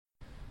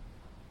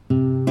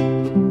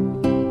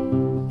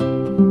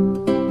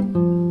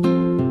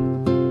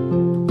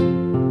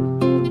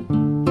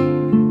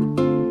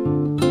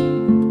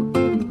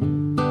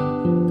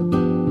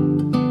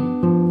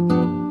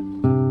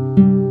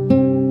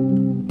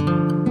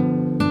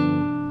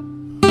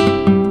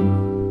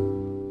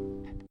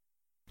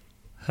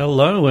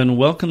Hello and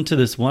welcome to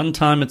this One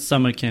Time at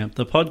Summer Camp,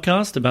 the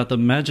podcast about the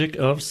magic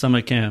of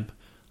summer camp.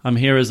 I'm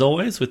here as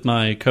always with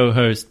my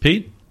co-host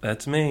Pete.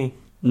 That's me.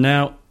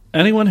 Now,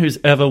 anyone who's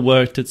ever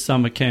worked at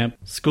summer camp,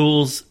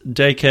 schools,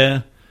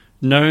 daycare,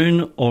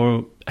 known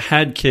or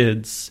had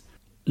kids,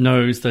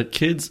 knows that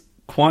kids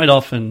quite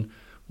often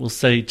will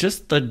say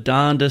just the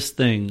darndest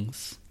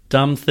things.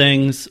 Dumb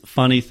things,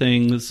 funny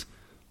things,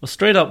 or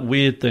straight up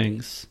weird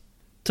things.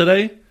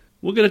 Today,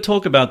 we're going to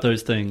talk about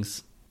those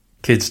things.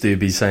 Kids do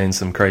be saying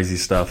some crazy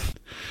stuff.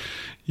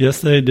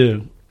 Yes, they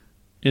do.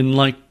 In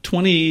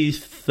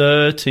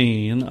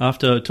 2013,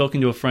 after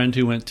talking to a friend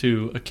who went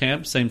to a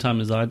camp same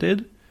time as I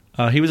did,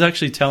 he was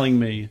actually telling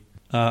me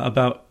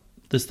about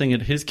this thing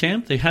at his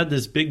camp. They had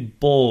this big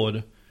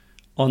board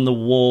on the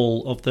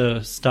wall of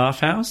the staff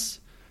house,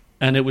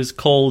 and it was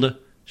called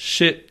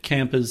Shit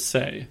Campers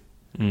Say.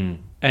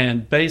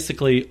 And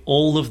basically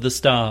all of the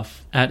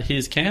staff at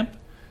his camp,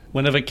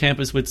 whenever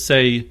campers would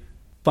say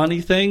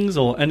funny things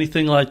or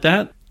anything like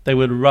that, they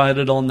would write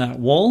it on that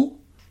wall.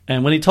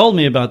 And when he told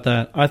me about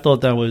that, I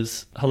thought that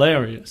was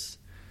hilarious.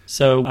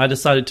 So I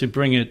decided to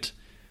bring it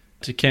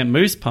to Camp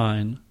Moose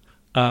Pine.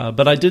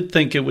 But I did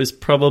think it was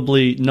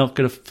probably not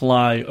going to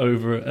fly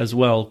over as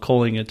well,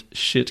 calling it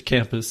Shit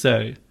Campers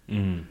Say.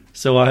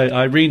 So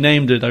I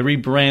renamed it, I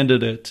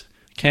rebranded it,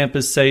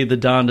 Campers Say the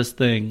Darndest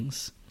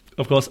Things.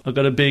 Of course, I've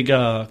got a big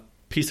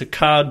piece of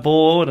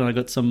cardboard, and I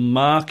got some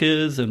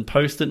markers and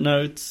Post-it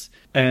notes.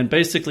 And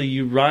basically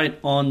you write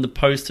on the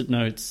Post-it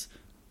notes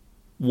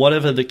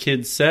whatever the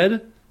kids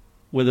said,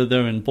 whether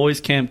they're in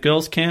boys camp,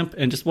 girls camp,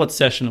 and just what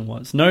session it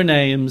was. No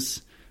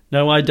names,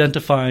 no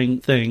identifying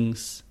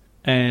things.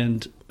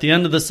 And at the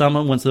end of the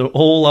summer, once they're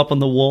all up on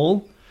the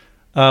wall,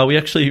 we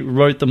actually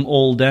wrote them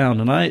all down.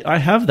 And I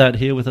have that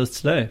here with us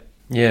today.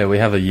 Yeah, we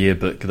have a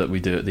yearbook that we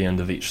do at the end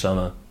of each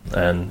summer,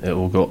 and it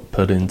all got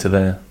put into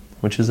there,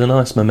 which is a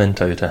nice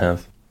memento to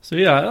have. So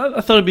yeah, I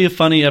thought it'd be a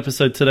funny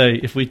episode today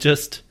if we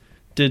just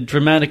did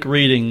dramatic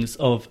readings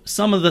of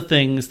some of the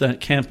things that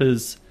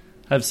campers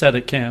have said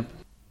at camp.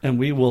 And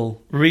we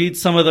will read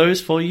some of those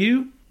for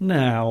you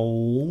now.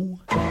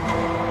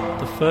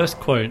 The first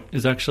quote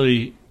is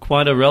actually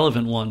quite a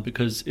relevant one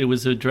because it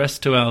was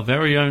addressed to our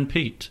very own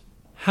Pete.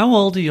 How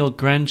old are your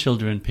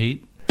grandchildren,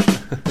 Pete?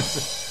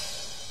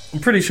 I'm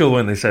pretty sure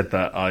when they said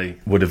that, I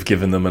would have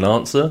given them an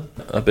answer.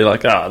 I'd be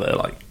like, they're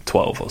like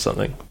 12 or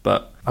something.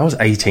 But I was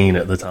 18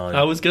 at the time.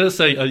 I was going to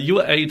say, you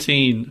were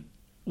 18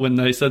 when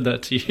they said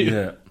that to you.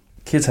 Yeah.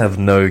 Kids have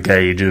no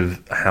gauge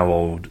of how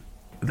old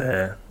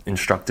their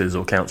instructors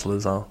or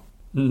counsellors are.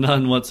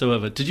 None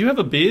whatsoever. Did you have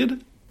a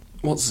beard?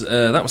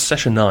 That was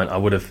session 9. I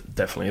would have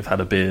definitely have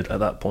had a beard at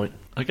that point.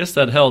 I guess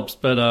that helps,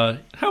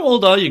 but how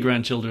old are your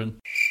grandchildren?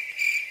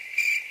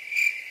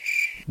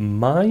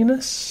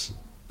 Minus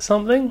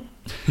something?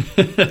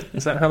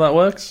 Is that how that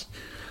works?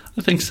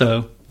 I think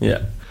so.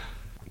 Yeah.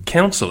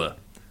 Counsellor.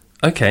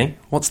 Okay,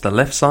 what's the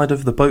left side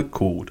of the boat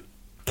called?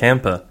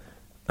 Camper.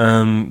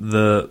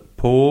 The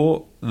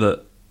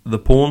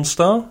porn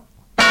star?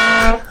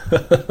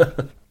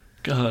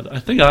 God, I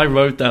think I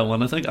wrote that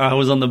one. I think I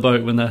was on the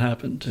boat when that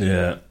happened.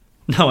 Yeah.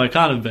 No, I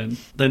can't have been.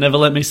 They never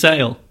let me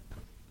sail.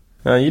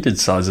 You did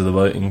size of the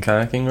boat in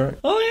kayaking, right?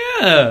 Oh,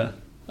 yeah.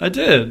 I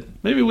did.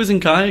 Maybe it was in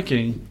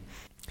kayaking.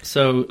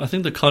 So I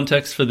think the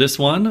context for this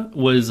one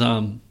was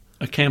a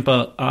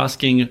camper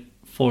asking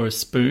for a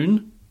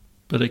spoon,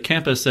 but a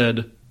camper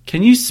said,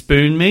 "Can you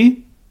spoon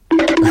me?"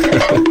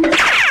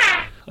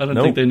 I don't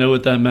think they know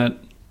what that meant.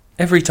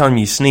 Every time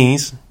you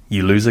sneeze,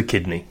 you lose a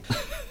kidney.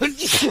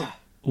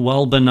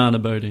 While banana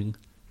boating.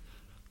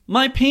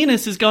 My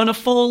penis is going to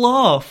fall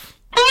off.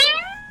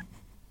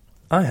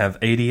 I have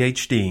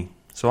ADHD,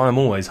 so I'm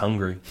always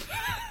hungry.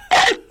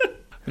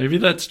 Maybe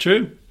that's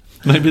true.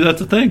 Maybe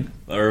that's a thing.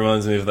 That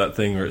reminds me of that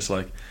thing where it's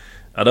like,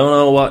 I don't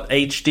know what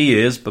HD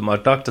is, but my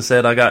doctor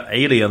said I got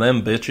 80 of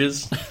them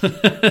bitches.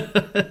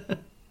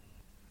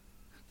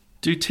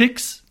 Do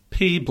ticks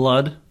pee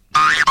blood?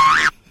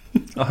 I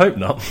hope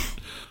not.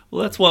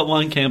 Well, that's what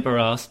one camper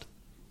asked.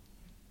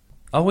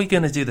 Are we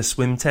going to do the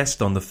swim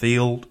test on the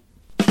field?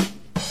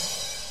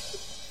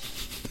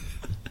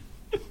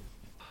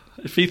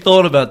 If he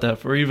thought about that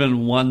for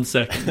even 1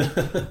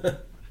 second.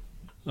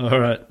 All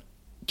right.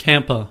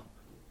 Camper.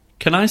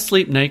 Can I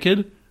sleep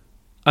naked?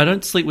 I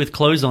don't sleep with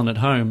clothes on at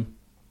home.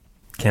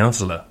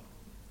 Counsellor.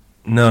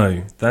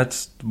 No,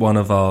 that's one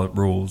of our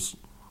rules.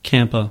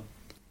 Camper.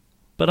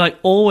 But I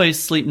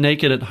always sleep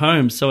naked at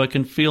home so I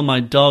can feel my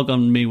dog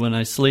on me when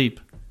I sleep.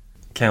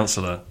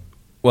 Counsellor.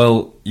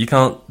 Well, you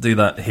can't do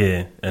that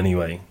here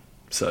anyway,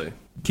 so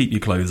keep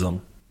your clothes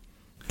on.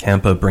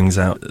 Camper brings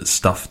out a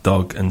stuffed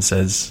dog and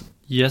says,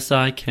 Yes,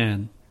 I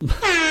can.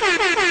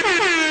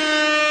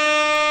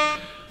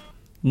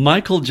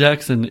 Michael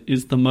Jackson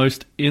is the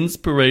most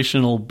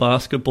inspirational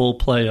basketball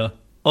player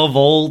of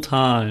all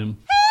time.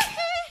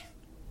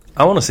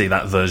 I want to see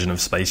that version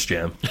of Space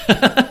Jam.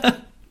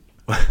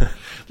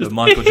 The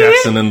Michael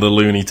Jackson and the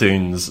Looney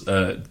Tunes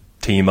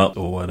team up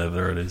or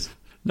whatever it is.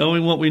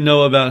 Knowing what we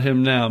know about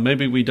him now,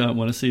 maybe we don't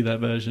want to see that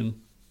version.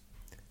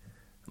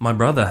 My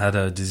brother had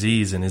a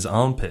disease in his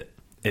armpit.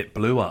 It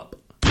blew up.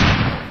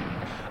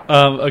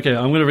 Okay,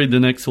 I'm going to read the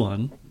next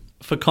one.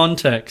 For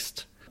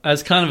context,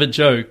 as kind of a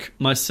joke,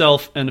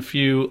 myself and a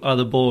few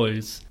other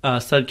boys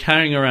started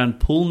carrying around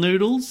pool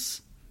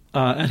noodles.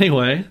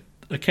 Anyway,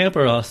 a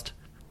camper asked,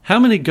 "How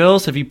many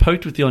girls have you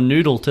poked with your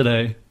noodle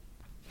today?"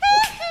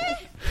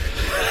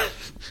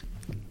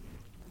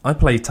 I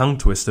play tongue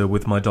twister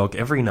with my dog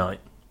every night.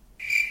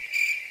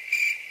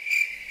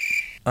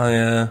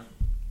 I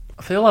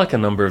feel like a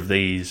number of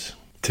these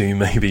do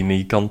maybe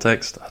need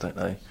context. I don't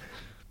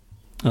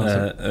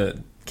know.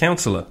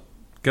 Counsellor,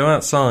 go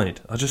outside.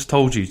 I just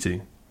told you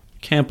to.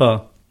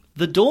 Camper,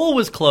 the door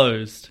was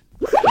closed.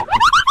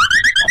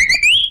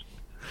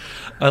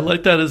 I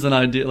like that as an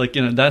idea. Like,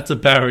 that's a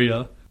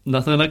barrier.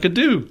 Nothing I could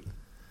do.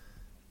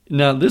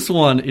 Now, this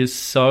one is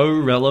so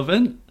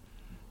relevant.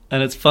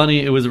 And it's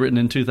funny, it was written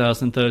in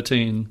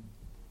 2013.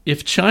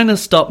 If China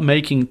stopped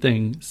making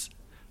things,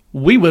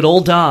 we would all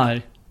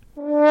die.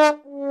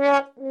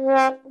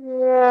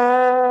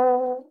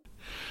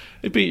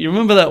 Hey Pete, you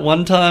remember that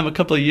one time a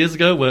couple of years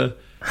ago where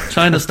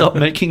China stopped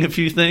making a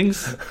few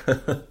things?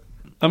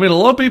 I mean, a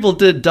lot of people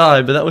did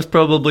die, but that was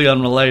probably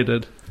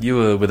unrelated. You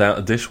were without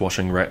a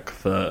dishwashing rack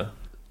for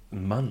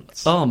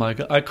months. Oh my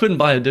god, I couldn't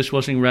buy a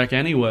dishwashing rack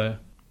anywhere.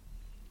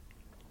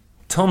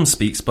 Tom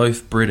speaks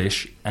both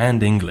British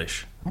and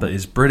English, but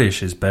his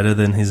British is better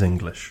than his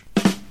English.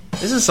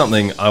 This is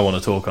something I want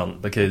to talk on,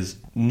 because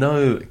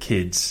no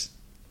kids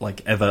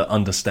ever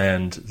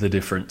understand the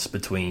difference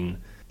between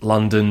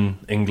London,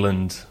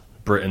 England,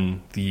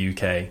 Britain, the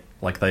UK.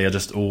 They are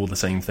just all the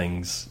same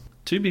things.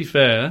 To be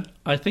fair,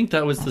 I think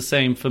that was the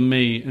same for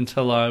me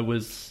until I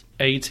was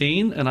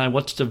 18 and I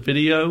watched a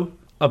video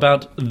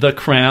about The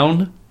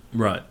Crown.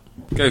 Right.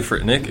 Go for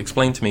it, Nick.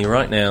 Explain to me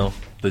right now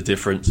the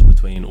difference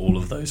between all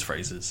of those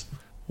phrases.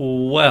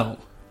 Well,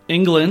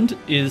 England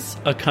is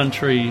a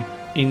country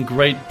in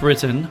Great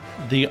Britain,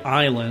 the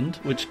island,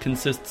 which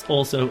consists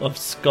also of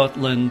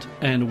Scotland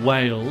and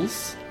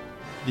Wales.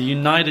 The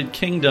United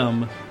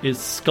Kingdom is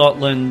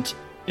Scotland,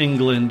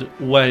 England,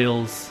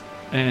 Wales,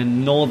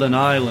 and Northern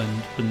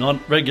Ireland, but not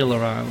regular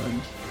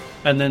Ireland.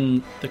 And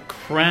then the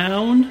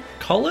Crown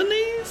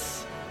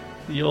colonies?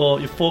 Your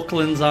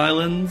Falklands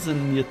Islands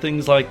and your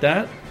things like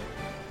that.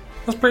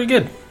 That's pretty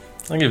good.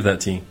 I'll give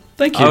that to you.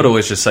 Thank you. I would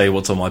always just say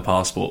what's on my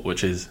passport,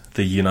 which is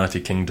the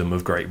United Kingdom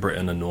of Great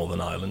Britain and Northern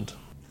Ireland.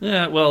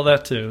 Yeah, well,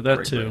 that too. That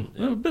Great too. Britain,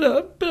 yeah.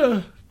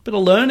 A bit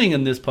of learning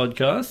in this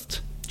podcast.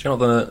 Do you know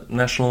what the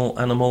national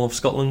animal of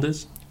Scotland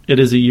is? It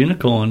is a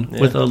unicorn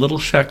with Yeah. a little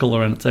shackle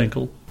around its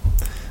ankle.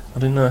 I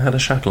didn't know it had a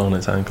shackle on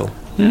its ankle.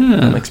 Yeah.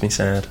 That makes me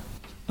sad.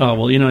 Oh,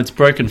 well, it's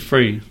broken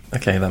free.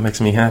 Okay, that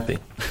makes me happy.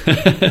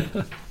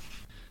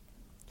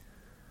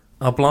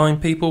 Are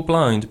blind people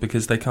blind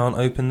because they can't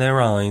open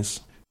their eyes?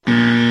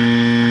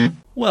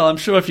 Well, I'm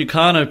sure if you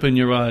can't open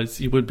your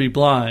eyes, you would be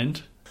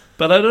blind.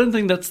 But I don't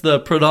think that's the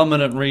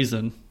predominant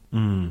reason.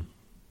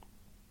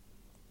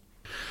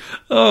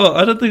 Oh,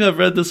 I don't think I've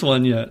read this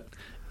one yet.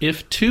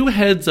 If two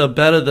heads are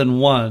better than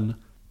one,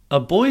 are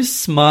boys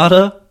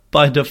smarter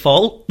by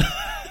default?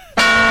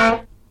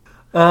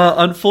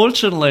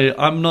 Unfortunately,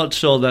 I'm not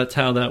sure that's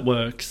how that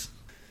works.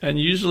 And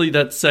usually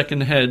that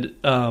second head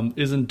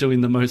isn't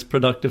doing the most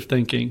productive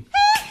thinking.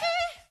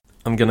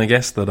 I'm going to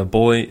guess that a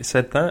boy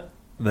said that,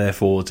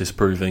 therefore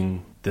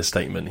disproving the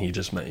statement he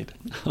just made.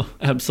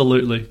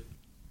 Absolutely.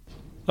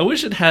 I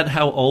wish it had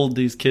how old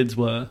these kids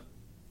were.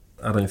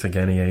 I don't think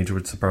any age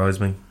would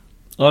surprise me.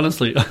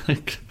 Honestly,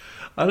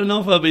 I don't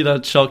know if I'd be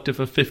that shocked if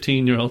a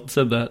 15-year-old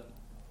said that.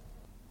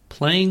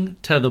 Playing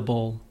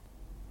tetherball.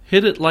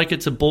 Hit it like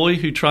it's a boy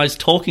who tries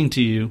talking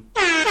to you.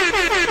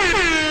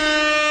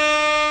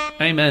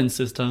 Amen,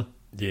 sister.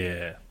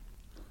 Yeah.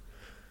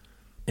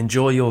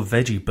 Enjoy your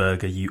veggie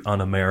burger, you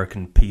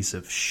un-American piece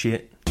of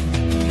shit.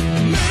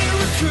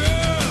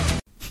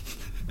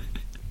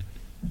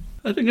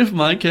 I think if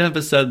my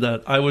camper said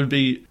that, I would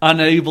be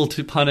unable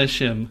to punish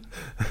him.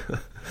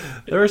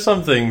 There are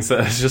some things that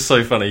are just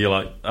so funny, you're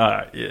like,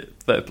 alright, yeah,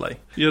 fair play.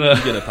 You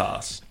get a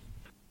pass.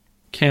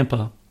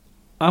 Camper.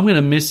 I'm going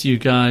to miss you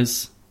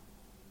guys.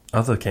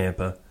 Other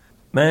camper.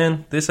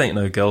 Man, this ain't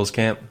no girls'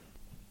 camp.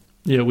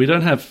 Yeah, we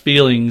don't have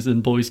feelings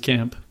in boys'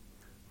 camp.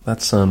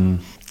 That's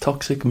some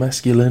toxic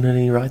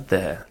masculinity right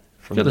there.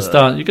 You got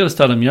to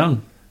start them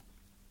young.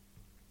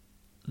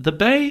 The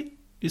bay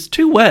is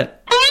too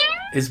wet.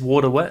 Is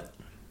water wet?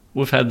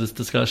 We've had this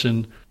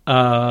discussion.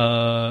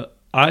 I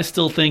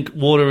still think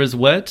water is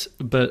wet,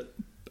 but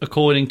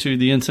according to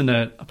the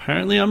internet,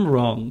 apparently I'm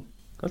wrong.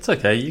 That's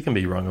okay. You can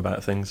be wrong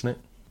about things, Nick.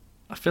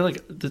 I feel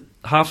like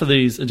half of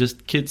these are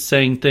just kids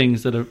saying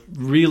things that are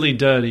really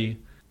dirty,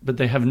 but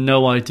they have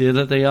no idea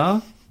that they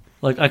are.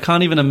 I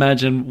can't even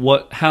imagine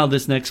how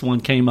this next one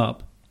came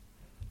up.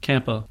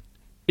 Camper.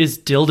 Is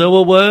dildo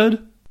a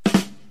word?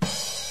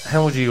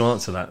 How would you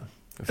answer that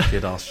if a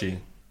kid asked you?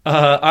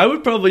 I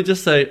would probably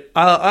just say,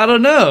 I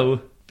don't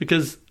know,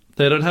 because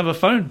they don't have a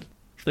phone.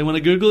 If they want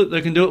to Google it,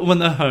 they can do it when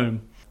they're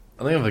home.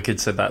 I think if a kid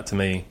said that to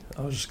me,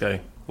 I'll just go,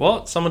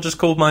 what? Someone just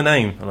called my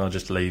name, and I'll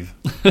just leave.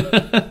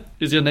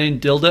 Is your name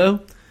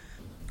Dildo?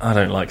 I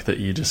don't like that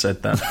you just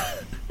said that.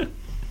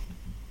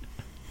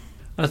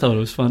 I thought it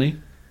was funny.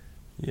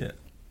 Yeah.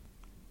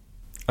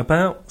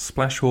 About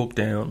Splashhawk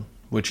Down,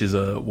 which is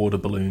a water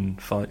balloon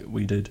fight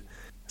we did.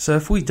 So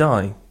if we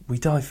die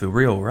for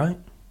real, right?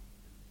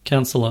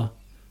 Counselor.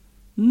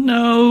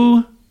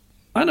 No,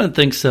 I don't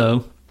think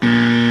so.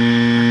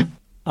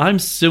 I'm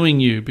suing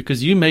you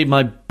because you made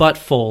my butt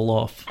fall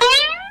off.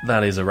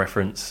 That is a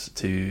reference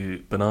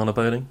to banana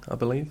boating, I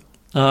believe.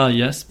 Ah,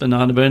 yes,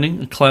 banana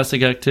boating, a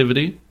classic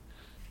activity.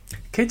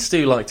 Kids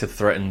do like to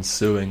threaten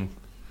suing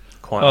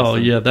quite Oh,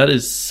 often. yeah, that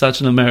is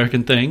such an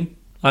American thing.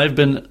 I've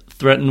been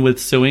threatened with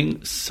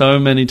suing so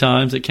many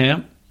times at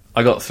camp.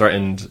 I got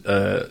threatened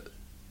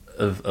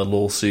of a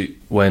lawsuit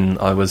when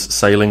I was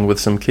sailing with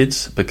some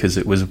kids because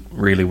it was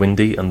really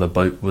windy and the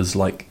boat was,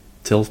 like,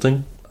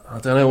 tilting. I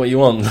don't know what you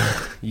want.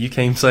 You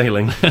came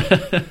sailing.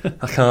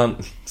 I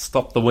can't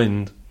stop the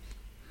wind.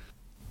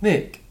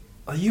 Nick,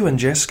 are you and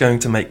Jess going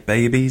to make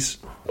babies?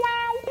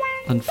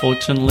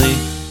 Unfortunately,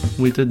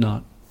 we did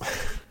not.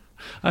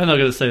 I'm not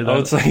going to say that. I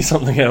would say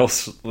something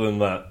else than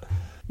that.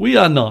 We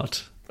are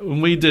not.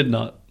 We did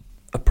not.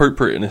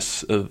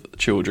 Appropriateness of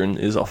children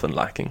is often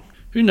lacking.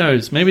 Who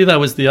knows? Maybe that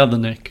was the other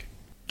Nick.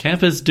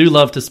 Campers do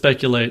love to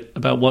speculate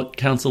about what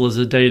counsellors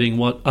are dating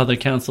what other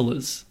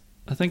counsellors.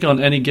 I think on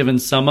any given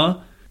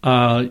summer,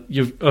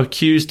 you're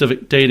accused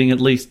of dating at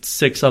least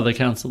 6 other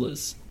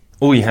counsellors.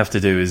 All you have to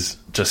do is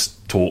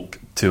just talk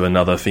to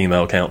another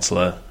female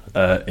counsellor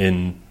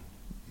in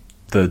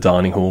the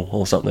dining hall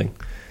or something,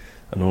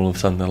 and all of a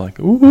sudden they're like,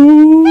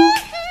 ooh,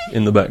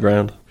 in the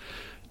background.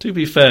 To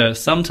be fair,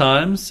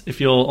 sometimes if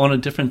you're on a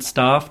different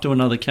staff to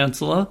another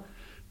counsellor,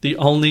 the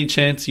only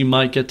chance you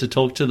might get to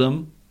talk to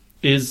them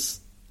is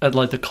at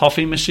like the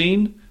coffee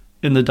machine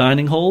in the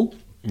dining hall.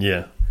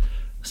 Yeah.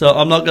 So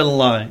I'm not going to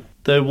lie,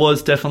 there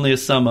was definitely a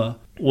summer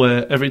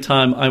where every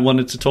time I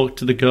wanted to talk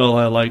to the girl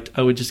I liked,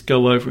 I would just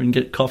go over and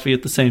get coffee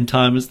at the same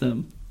time as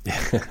them.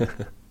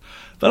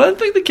 But I don't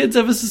think the kids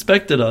ever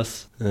suspected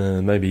us.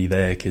 Maybe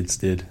their kids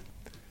did.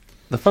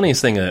 The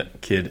funniest thing a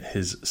kid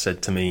has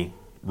said to me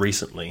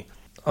recently,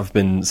 I've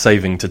been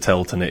saving to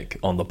tell to Nick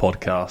on the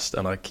podcast,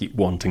 and I keep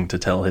wanting to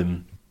tell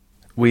him.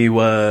 We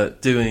were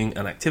doing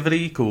an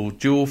activity called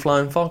Dual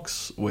Flying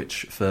Fox,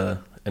 which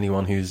for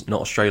anyone who's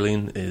not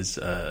Australian is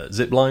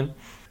zip line.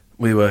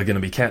 We were going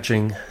to be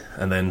catching,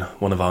 and then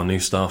one of our new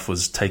staff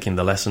was taking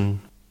the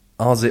lesson.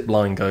 Our zip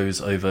line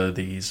goes over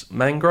these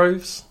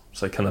mangroves,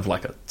 so kind of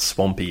like a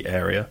swampy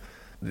area.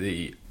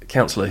 The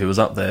counsellor who was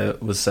up there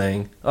was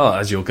saying,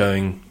 as you're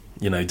going,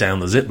 down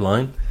the zip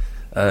line,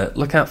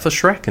 look out for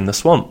Shrek in the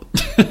swamp.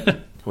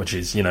 Which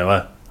is,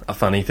 a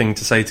funny thing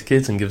to say to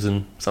kids and gives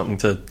them something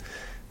to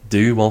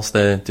do whilst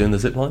they're doing the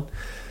zip line.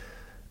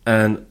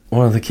 And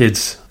one of the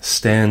kids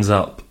stands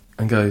up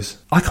and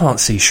goes, I can't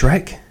see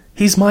Shrek.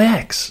 He's my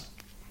ex.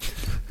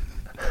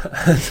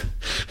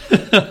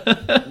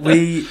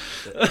 Me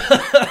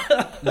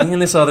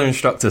and this other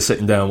instructor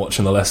sitting down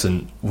watching the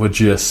lesson were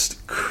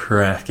just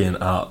cracking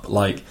up.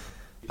 Like,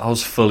 I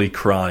was fully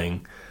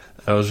crying.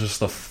 It was just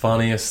the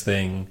funniest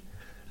thing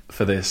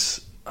for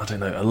this,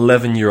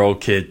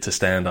 11-year-old kid to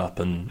stand up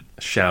and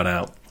shout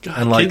out. God,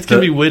 and like kids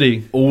can be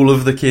witty. All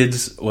of the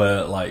kids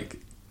were like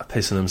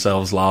pissing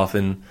themselves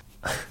laughing.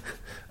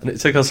 And it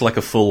took us like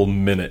a full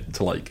minute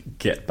to like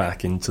get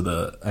back into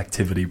the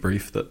activity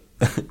brief that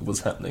was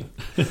happening.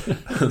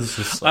 It was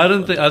just so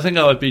I think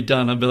I would be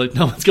done. I'd be like,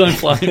 no one's going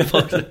flying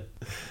fox.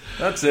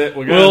 That's it.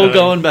 We're all home.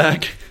 going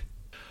back.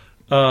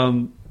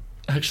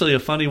 Actually, a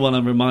funny one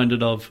I'm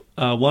reminded of.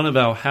 One of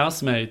our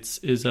housemates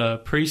is a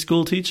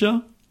preschool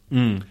teacher.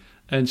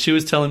 And she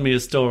was telling me a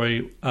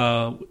story.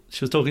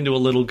 She was talking to a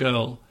little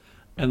girl.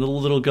 And the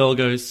little girl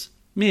goes,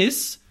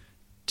 Miss,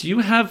 do you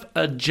have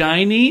a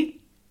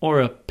giny or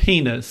a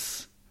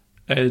penis?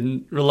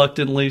 And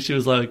reluctantly she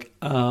was like,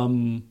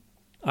 I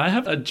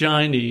have a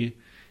giny.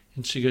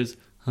 And she goes,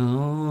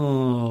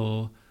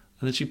 oh.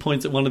 And then she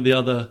points at one of the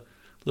other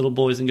little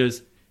boys and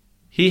goes,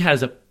 he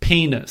has a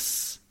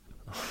penis.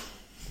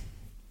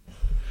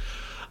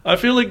 I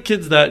feel like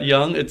kids that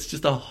young, it's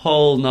just a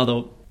whole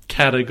nother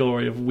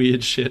category of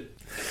weird shit.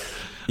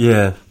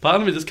 Yeah. Part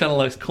of me just kind of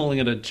likes calling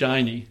it a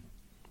giny.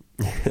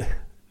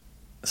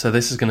 So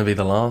this is going to be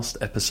the last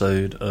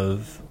episode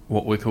of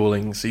what we're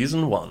calling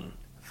Season 1.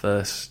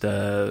 First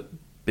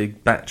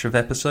big batch of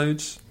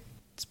episodes.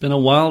 It's been a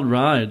wild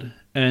ride.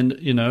 And,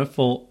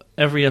 for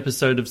every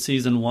episode of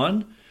Season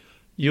 1,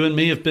 you and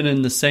me have been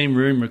in the same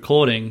room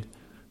recording.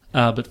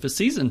 But for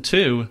Season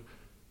 2,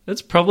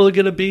 it's probably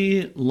going to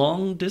be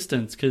long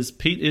distance because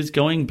Pete is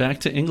going back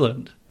to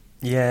England.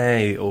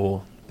 Yay,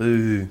 or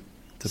boo,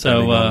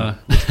 depending on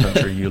which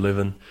country you live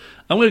in.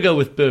 I'm going to go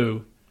with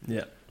boo.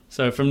 Yeah.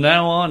 So from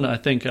now on, I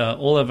think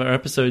all of our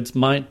episodes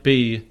might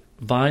be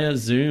via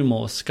Zoom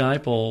or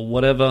Skype or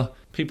whatever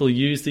people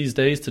use these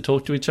days to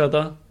talk to each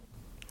other.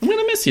 I'm going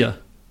to miss you.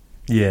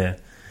 Yeah.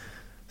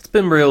 It's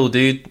been real,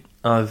 dude.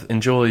 I've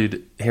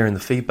enjoyed hearing the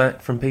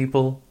feedback from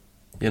people,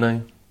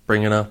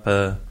 bringing up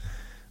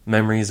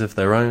memories of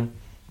their own.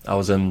 I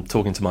was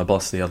talking to my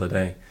boss the other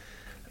day,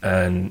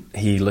 and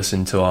he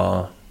listened to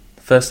our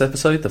first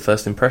episode, the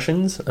first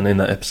impressions, and in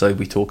that episode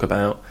we talk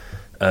about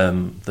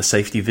the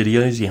safety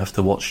videos you have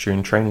to watch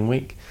during training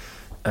week,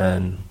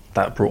 and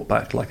that brought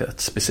back like a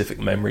specific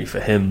memory for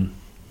him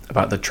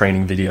about the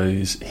training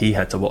videos he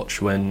had to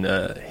watch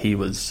when he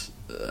was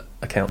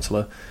a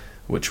counsellor,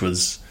 which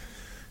was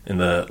in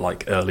the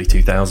like early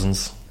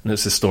 2000s. And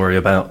it's a story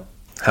about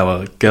how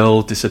a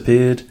girl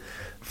disappeared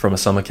from a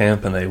summer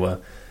camp, and they were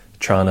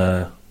trying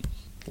to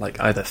like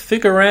either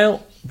figure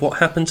out what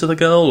happened to the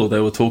girl, or they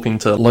were talking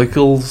to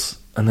locals.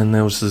 And then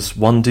there was this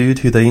one dude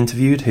who they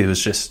interviewed who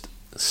was just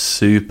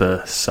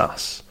super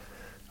sus,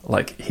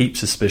 like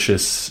heaps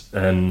suspicious,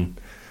 and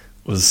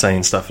was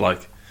saying stuff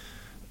like,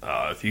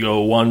 if you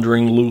go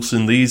wandering loose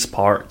in these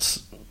parts,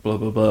 blah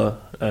blah blah.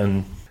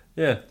 And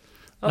yeah,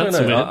 I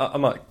don't know, I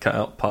might cut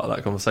out part of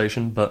that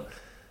conversation, but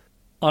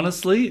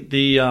honestly,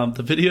 the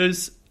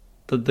videos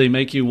that they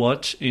make you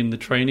watch in the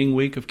training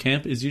week of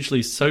camp is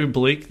usually so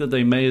bleak that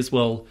they may as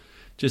well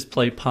just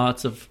play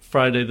parts of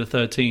Friday the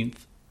 13th.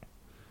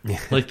 Yeah.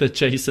 Like the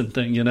Jason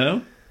thing, you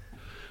know?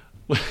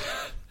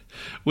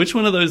 Which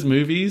one of those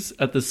movies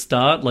at the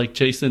start, like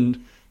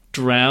Jason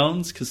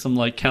drowns because some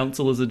like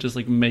counselors are just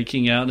like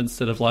making out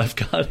instead of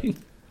lifeguarding?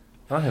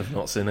 I have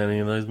not seen any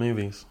of those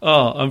movies.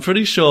 Oh, I'm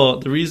pretty sure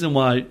the reason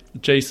why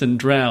Jason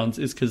drowns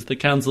is because the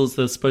counselors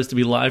that are supposed to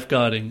be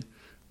lifeguarding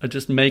are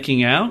just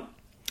making out.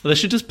 They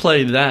should just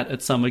play that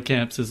at summer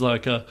camps as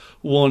like a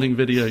warning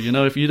video. You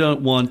know, if you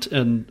don't want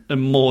an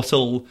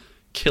immortal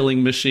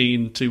killing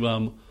machine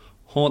to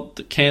haunt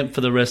the camp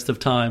for the rest of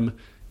time,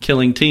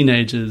 killing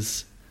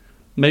teenagers,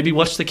 maybe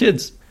watch the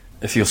kids.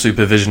 If your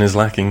supervision is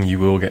lacking, you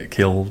will get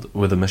killed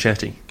with a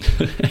machete.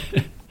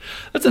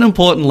 That's an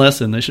important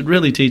lesson. They should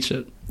really teach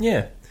it.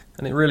 Yeah,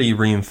 and it really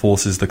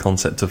reinforces the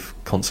concept of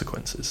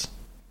consequences.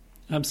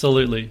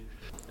 Absolutely.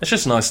 It's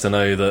just nice to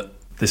know that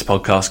this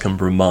podcast can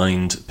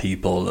remind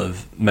people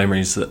of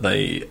memories that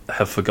they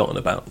have forgotten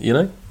about, you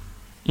know?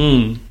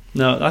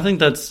 No, I think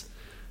that's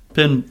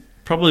been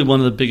probably one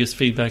of the biggest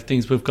feedback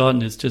things we've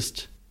gotten is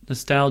just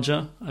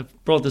nostalgia.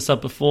 I've brought this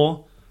up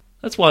before.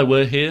 That's why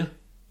we're here.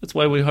 That's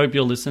why we hope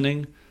you're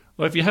listening.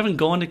 Or if you haven't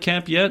gone to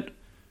camp yet,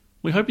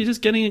 we hope you're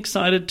just getting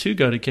excited to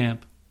go to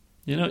camp.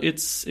 You know,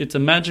 it's a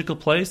magical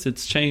place.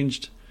 It's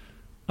changed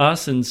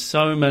us and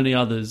so many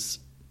others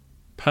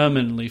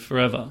permanently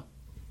forever.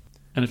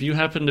 And if you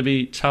happen to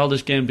be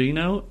Childish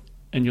Gambino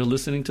and you're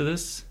listening to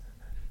this,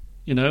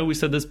 you know, we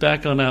said this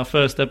back on our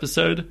first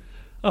episode.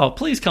 Oh,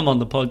 please come on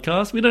the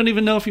podcast. We don't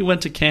even know if you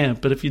went to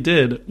camp, but if you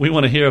did, we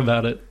want to hear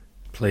about it.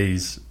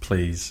 Please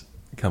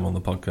come on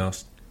the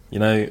podcast. You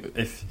know,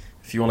 if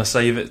you want to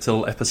save it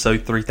till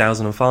episode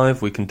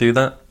 3005, we can do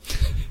that.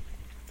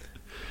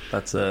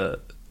 That's a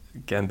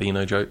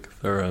Gambino joke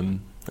for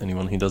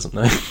anyone who doesn't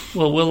know.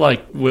 Well,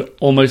 we're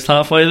almost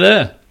halfway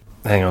there.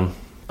 Hang on.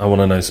 I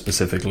want to know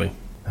specifically.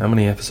 How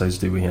many episodes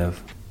do we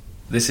have?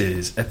 This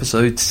is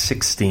episode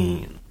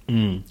 16.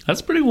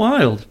 That's pretty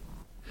wild.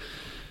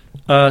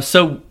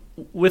 So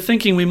we're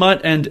thinking we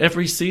might end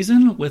every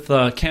season with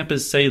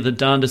Campers Say the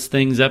Darndest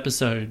Things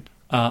episode.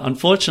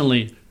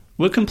 Unfortunately,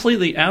 we're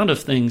completely out of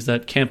things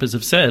that campers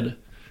have said.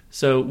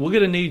 So we're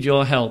going to need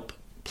your help.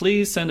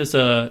 Please send us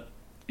a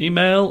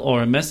email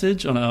or a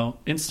message on our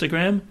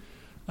Instagram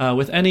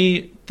with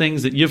any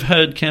things that you've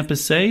heard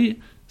campers say,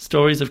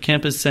 stories of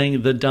campers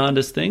saying the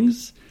darndest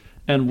things,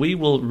 and we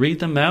will read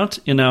them out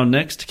in our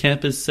next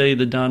Campers Say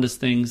the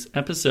Darndest Things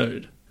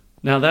episode.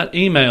 Now that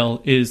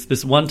email is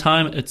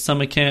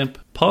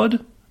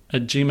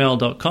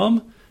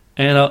thisonetimesummercamppod@gmail.com,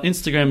 and our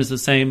Instagram is the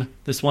same,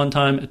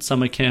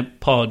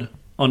 thisonetimesummercamppod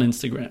on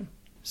Instagram.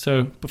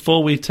 So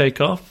before we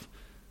take off,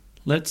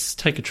 let's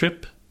take a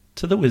trip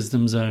to the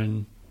Wisdom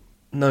Zone.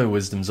 No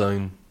Wisdom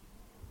Zone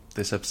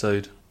this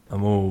episode.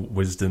 I'm all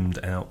wisdomed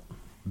out.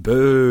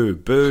 Boo,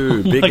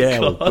 boo, Big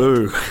L,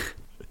 boo.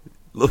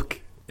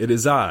 Look, it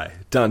is I,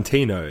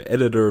 Dantino,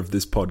 editor of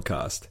this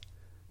podcast.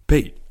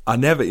 Pete, I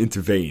never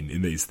intervene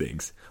in these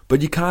things,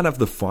 but you can't have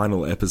the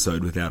final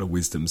episode without a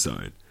Wisdom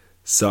Zone.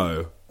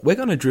 So, we're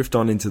going to drift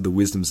on into the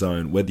Wisdom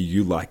Zone whether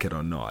you like it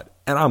or not,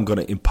 and I'm going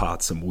to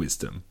impart some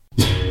wisdom.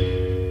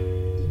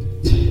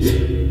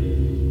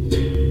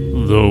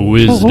 The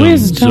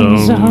Wisdom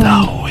Zone.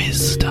 The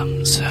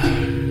Wisdom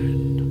Zone.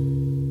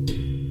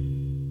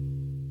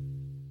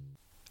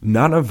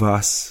 None of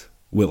us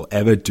will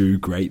ever do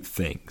great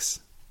things,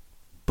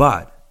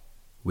 but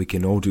we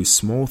can all do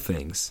small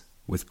things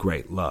with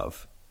great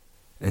love,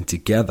 and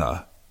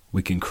together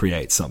we can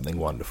create something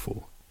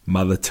wonderful.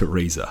 Mother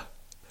Teresa.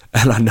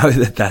 And I know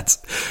that that's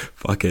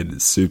fucking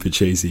super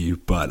cheesy,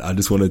 but I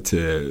just wanted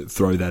to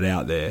throw that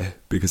out there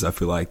because I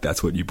feel like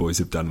that's what you boys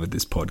have done with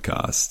this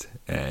podcast,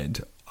 and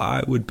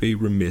I would be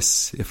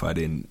remiss if I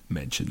didn't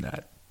mention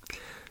that.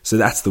 So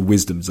that's the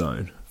Wisdom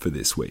Zone for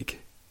this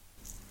week.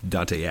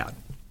 Dante out.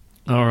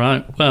 All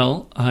right.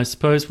 Well, I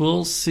suppose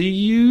we'll see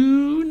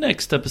you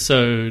next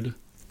episode.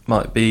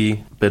 Might be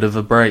a bit of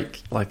a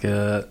break, like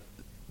a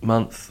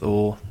month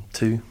or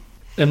two.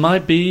 It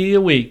might be a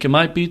week. It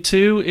might be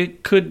 2.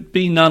 It could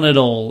be none at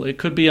all. It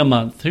could be a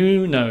month.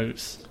 Who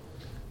knows?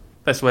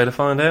 Best way to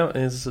find out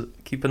is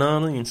keep an eye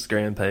on the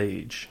Instagram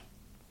page.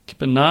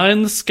 Keep an eye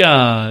in the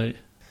sky.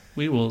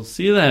 We will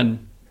see you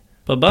then.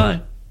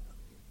 Bye-bye.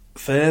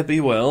 Fare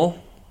be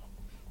well.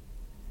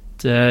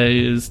 Day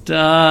is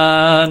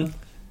done.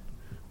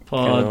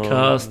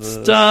 Podcast's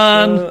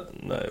done.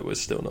 No, we're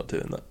still not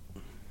doing that.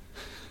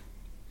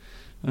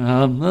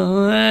 On the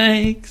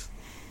lakes.